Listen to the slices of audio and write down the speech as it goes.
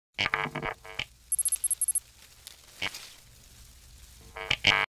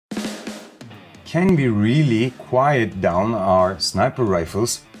Can we really quiet down our sniper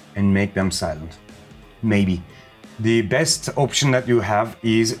rifles and make them silent? Maybe. The best option that you have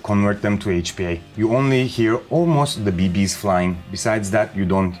is convert them to HPA. You only hear almost the BBs flying. Besides that, you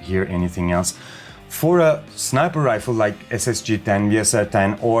don't hear anything else. For a sniper rifle like SSG-10,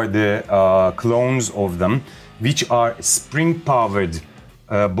 VSR-10 or the clones of them, which are spring-powered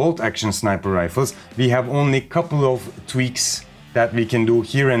bolt-action sniper rifles, we have only a couple of tweaks that we can do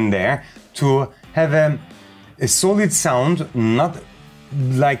here and there to have a solid sound, not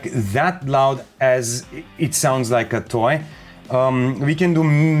like that loud as it sounds like a toy. We can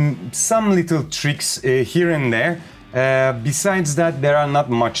do some little tricks here and there. Besides that, there are not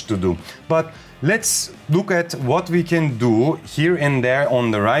much to do. But let's look at what we can do here and there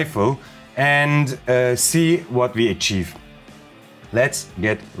on the rifle and see what we achieve. Let's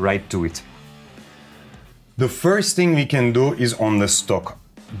get right to it. The first thing we can do is on the stock.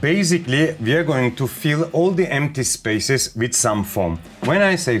 Basically, we are going to fill all the empty spaces with some foam. When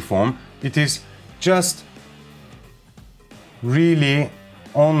I say foam, it is just really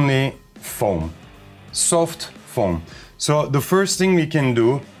only foam, soft foam. So the first thing we can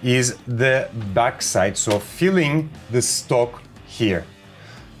do is the back side, so filling the stock here.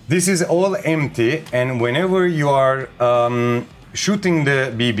 This is all empty, and whenever you are shooting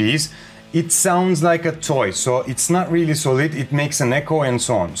the BBs, it sounds like a toy, so it's not really solid, it makes an echo and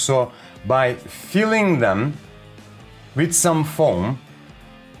so on. So by filling them with some foam,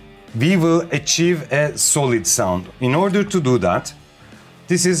 we will achieve a solid sound. In order to do that,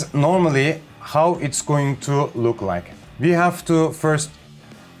 this is normally how it's going to look like. We have to first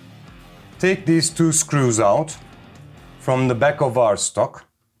take these two screws out from the back of our stock.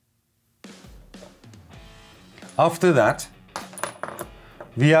 After that,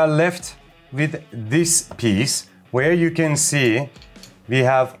 we are left with this piece where you can see we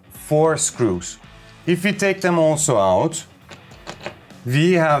have 4 screws. If we take them also out,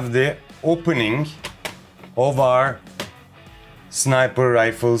 we have the opening of our sniper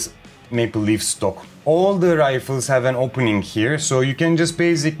rifles maple leaf stock. All the rifles have an opening here, so you can just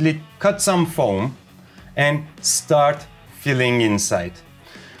basically cut some foam and start filling inside.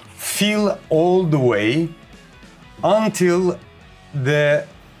 Fill all the way until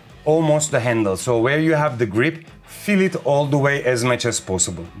almost the handle, so where you have the grip, fill it all the way as much as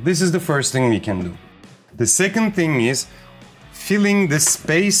possible. This is the first thing we can do. The second thing is filling the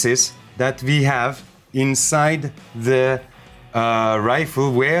spaces that we have inside the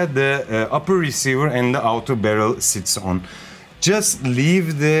rifle where the upper receiver and the outer barrel sits on. Just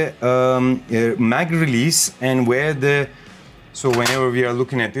leave the mag release and so whenever we are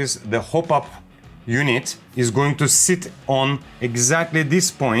looking at this, the hop-up unit is going to sit on exactly this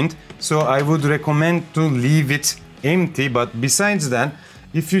point, so I would recommend to leave it empty. But besides that,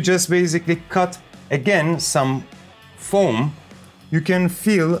 if you just basically cut again some foam, you can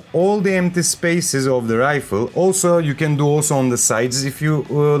fill all the empty spaces of the rifle. Also, you can do also on the sides if you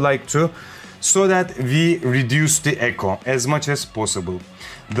like to, so that we reduce the echo as much as possible.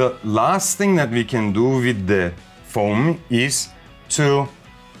 The last thing that we can do with the foam is to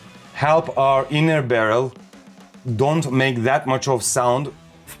help our inner barrel don't make that much of sound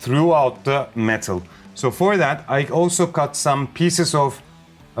throughout the metal. So for that, I also cut some pieces of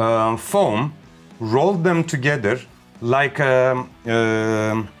foam, rolled them together like a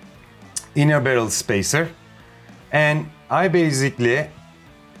inner barrel spacer, and I basically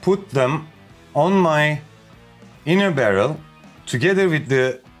put them on my inner barrel together with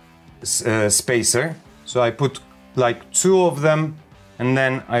the spacer. So I put like 2 of them, and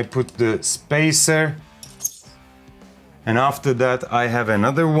then I put the spacer, and after that I have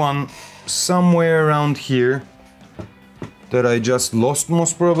another one somewhere around here that I just lost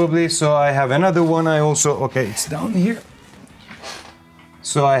most probably. So I have another one, okay, it's down here.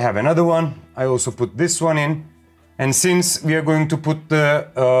 So I have another one, I also put this one in, and since we are going to put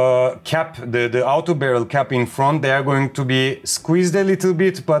the cap, the outer barrel cap in front, they are going to be squeezed a little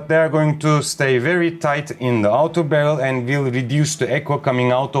bit, but they are going to stay very tight in the outer barrel and will reduce the echo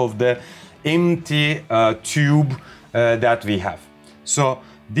coming out of the empty tube that we have. So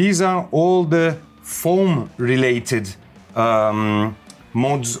these are all the foam related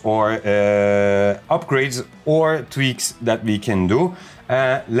mods or upgrades or tweaks that we can do.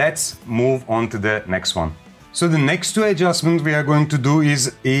 Let's move on to the next one. So the next 2 adjustments we are going to do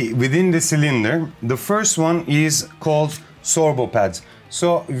is within the cylinder. The first one is called Sorbo Pads.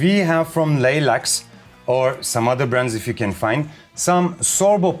 So we have from Laylax or some other brands if you can find some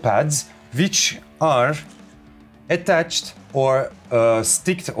Sorbo Pads which are attached or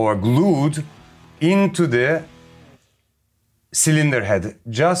sticked or glued into the cylinder head,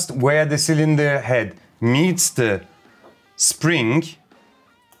 just where the cylinder head meets the spring,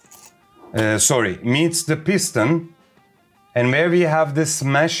 meets the piston, and where we have the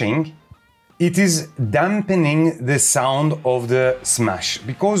smashing, it is dampening the sound of the smash.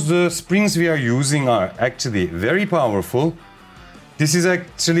 Because the springs we are using are actually very powerful, this is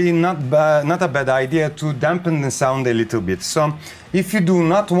actually not a bad idea to dampen the sound a little bit. So if you do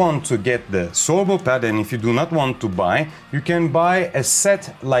not want to get the Sorbo pad, and if you do not want to buy, you can buy a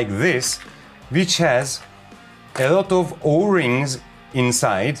set like this, which has a lot of O-rings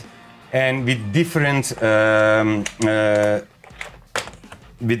inside and with different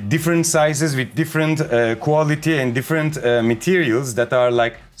sizes, with different quality and different materials that are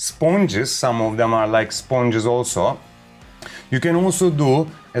like sponges. Some of them are like sponges also. You can also do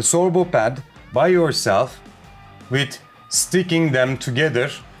a Sorbo pad by yourself with sticking them together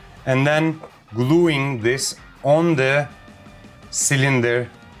and then gluing this on the cylinder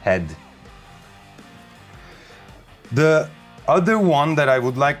head. The other one that I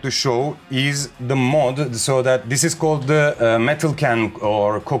would like to show is the mod, so that this is called the metal can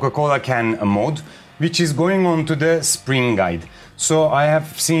or Coca-Cola can mod, which is going on to the spring guide. So I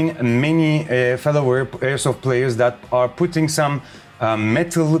have seen many fellow airsoft players that are putting some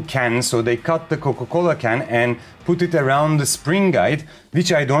metal cans, so they cut the Coca-Cola can and put it around the spring guide,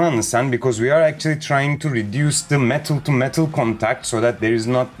 which I don't understand, because we are actually trying to reduce the metal to metal contact so that there is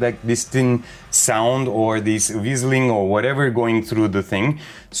not like this thin sound or this whistling or whatever going through the thing.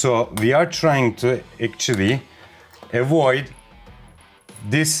 So we are trying to actually avoid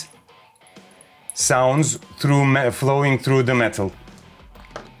this sounds flowing through the metal.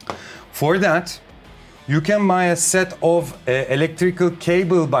 For that, you can buy a set of electrical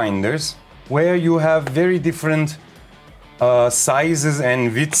cable binders where you have very different sizes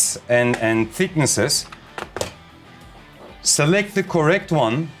and widths and thicknesses. Select the correct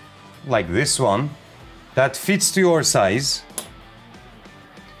one, like this one, that fits to your size.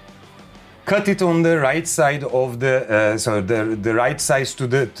 Cut it on the right side of the the right size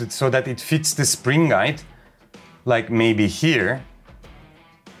so that it fits the spring guide, like maybe here.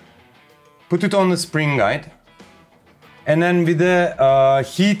 Put it on the spring guide, and then with a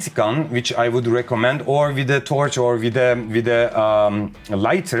heat gun, which I would recommend, or with a torch or with a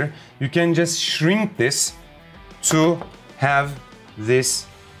lighter, you can just shrink this to have this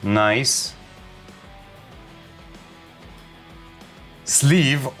nice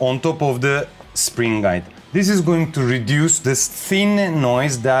sleeve on top of the spring guide. This is going to reduce this thin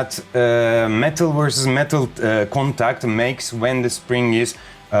noise that metal versus metal contact makes when the spring is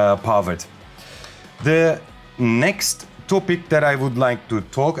powered. The next topic that I would like to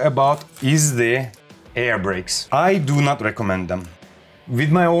talk about is the air brakes. I do not recommend them. With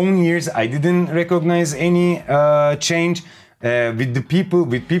my own ears, I didn't recognize any change. From the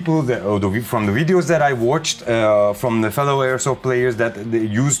videos that I watched from the fellow airsoft players that they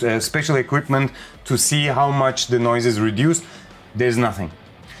used special equipment to see how much the noise is reduced, there's nothing.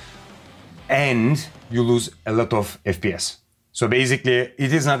 And you lose a lot of FPS. So basically,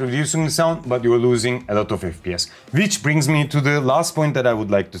 it is not reducing the sound, but you're losing a lot of FPS. Which brings me to the last point that I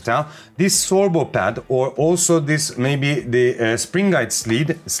would like to tell. This Sorbo pad, or also this maybe the spring guide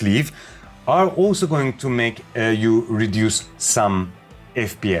sleeve, are also going to make you reduce some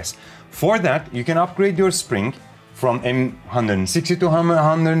FPS. For that, you can upgrade your spring from M160 to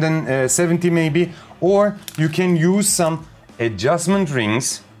 170 maybe, or you can use some adjustment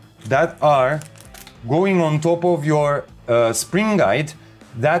rings that are going on top of your spring guide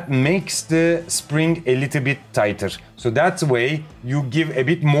that makes the spring a little bit tighter. So that way you give a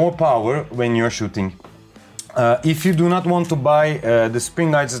bit more power when you're shooting. If you do not want to buy the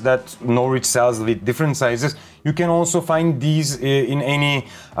spring guides that Novritsch sells with different sizes, you can also find these in any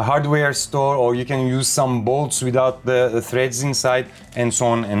hardware store, or you can use some bolts without the threads inside, and so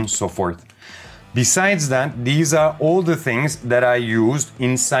on and so forth. Besides that, these are all the things that I used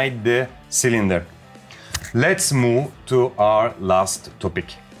inside the cylinder. Let's move to our last topic.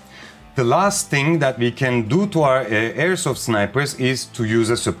 The last thing that we can do to our airsoft snipers is to use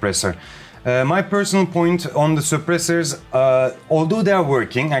a suppressor. My personal point on the suppressors, although they are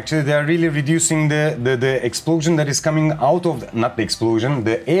working, actually they are really reducing the explosion that is coming out of, not the explosion,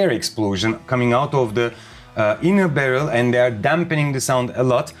 the air explosion coming out of the inner barrel, and they are dampening the sound a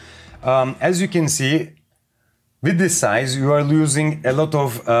lot. As you can see, with this size, you are losing a lot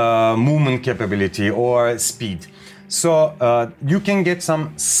of movement capability or speed. So you can get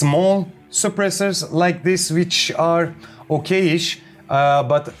some small suppressors like this, which are okay-ish,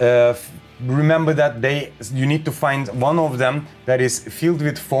 but remember that you need to find one of them that is filled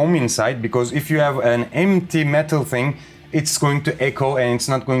with foam inside, because if you have an empty metal thing, it's going to echo and it's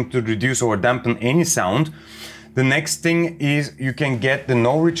not going to reduce or dampen any sound. The next thing is you can get the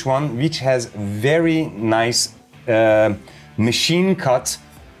Novritsch one, which has very nice machine cut,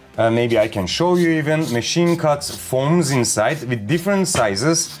 maybe I can show you even, machine cut foams inside with different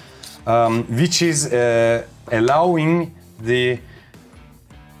sizes, which is allowing the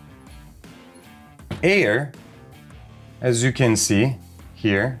air, as you can see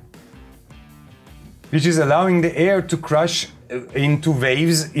here, which is allowing the air to crush into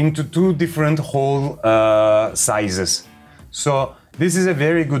waves into two different hole sizes. So this is a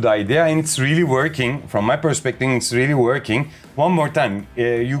very good idea and it's really working. From my perspective, it's really working. One more time,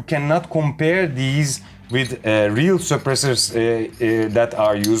 you cannot compare these with real suppressors that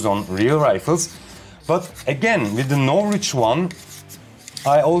are used on real rifles. But again, with the Novritsch one,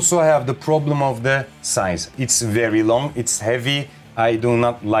 I also have the problem of the size. It's very long, it's heavy, I do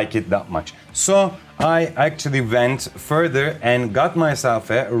not like it that much. So I actually went further and got myself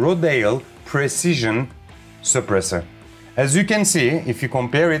a Roedale precision suppressor. As you can see, if you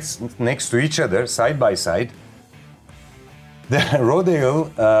compare it next to each other, side by side, the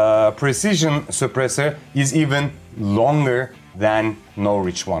Roedale precision suppressor is even longer than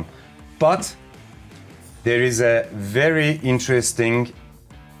Novritsch one. But there is a very interesting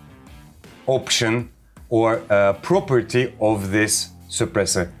option or property of this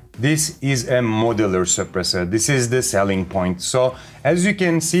suppressor. This is a modular suppressor. This is the selling point. So as you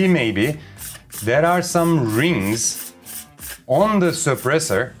can see, maybe there are some rings on the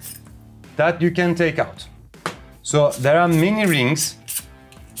suppressor that you can take out. So there are many rings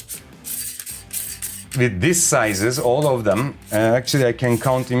with these sizes, all of them. Actually, I can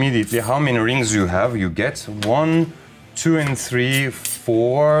count immediately how many rings you have. You get 1, 2 and 3,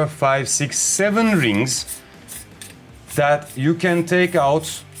 4, 5, 6, 7 rings that you can take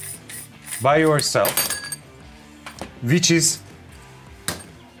out by yourself, which is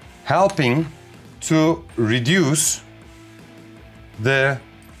helping to reduce the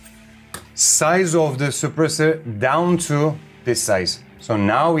size of the suppressor down to this size. So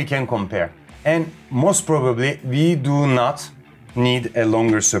now we can compare. And most probably we do not need a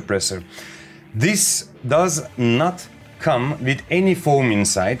longer suppressor. This does not come with any foam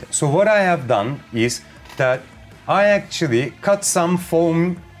inside. So what I have done is that I actually cut some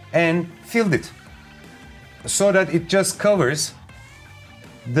foam and filled it so that it just covers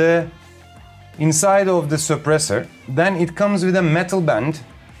the inside of the suppressor. Then it comes with a metal band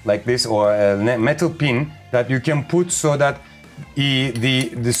like this, or a metal pin that you can put so that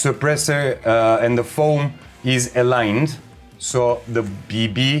the suppressor and the foam is aligned, so the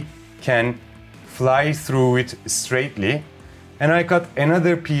BB can fly through it straightly. And I cut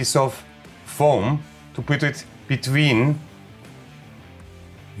another piece of foam to put it between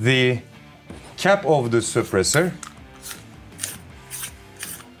the cap of the suppressor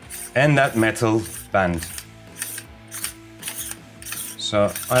and that metal band.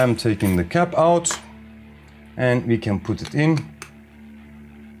 So I am taking the cap out and we can put it in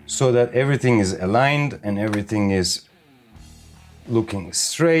so that everything is aligned and everything is looking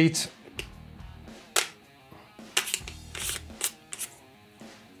straight.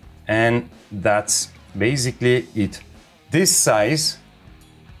 And that's basically it. This size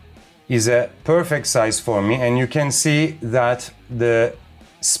is a perfect size for me, and you can see that the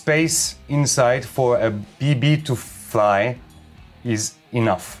space inside for a BB to fly is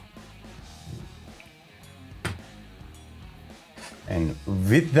enough. And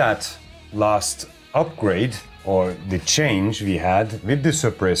with that last upgrade, or the change we had with the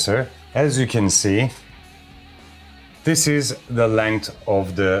suppressor, as you can see, this is the length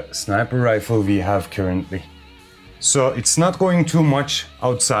of the sniper rifle we have currently. So it's not going too much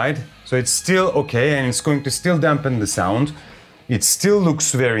outside, so it's still okay, and it's going to still dampen the sound. It still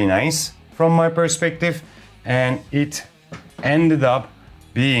looks very nice from my perspective, and it ended up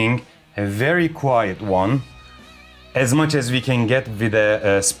being a very quiet one, as much as we can get with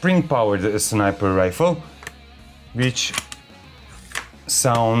a spring-powered sniper rifle, which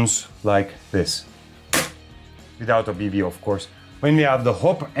sounds like this. Without a BB, of course. When we have the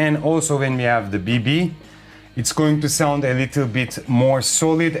hop and also when we have the BB, it's going to sound a little bit more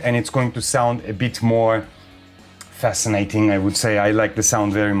solid, and it's going to sound a bit more fascinating, I would say. I like the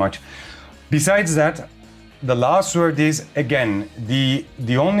sound very much. Besides that, the last word is, again,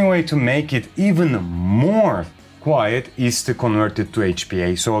 the only way to make it even more quiet is to convert it to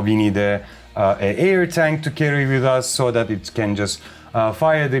HPA. So we need a air tank to carry with us so that it can just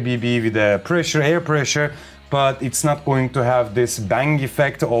fire the BB with the pressure, air pressure. but it's not going to have this bang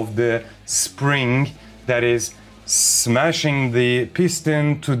effect of the spring that is smashing the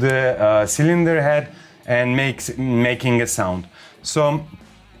piston to the cylinder head and making a sound. So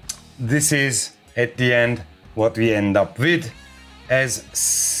this is at the end what we end up with, as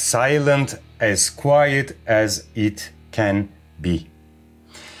silent, as quiet as it can be.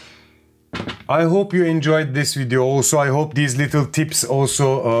 I hope you enjoyed this video. Also, I hope these little tips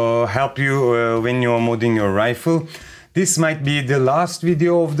also help you when you're modding your rifle. This might be the last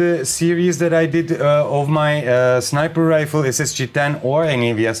video of the series that I did of my sniper rifle SSG-10 or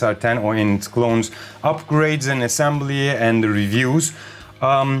any VSR-10 or in its clones upgrades and assembly and reviews.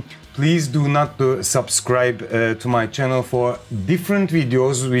 Please do not subscribe to my channel for different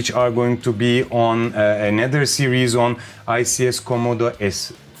videos which are going to be on another series on ICS Komodo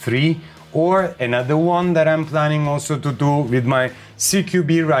S3 or another one that I'm planning also to do with my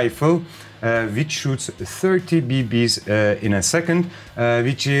CQB rifle, which shoots 30 BBs in a second,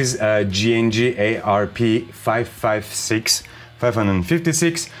 which is GNG ARP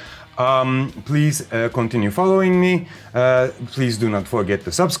 556. Please continue following me. Please do not forget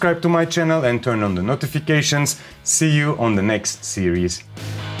to subscribe to my channel and turn on the notifications. See you on the next series.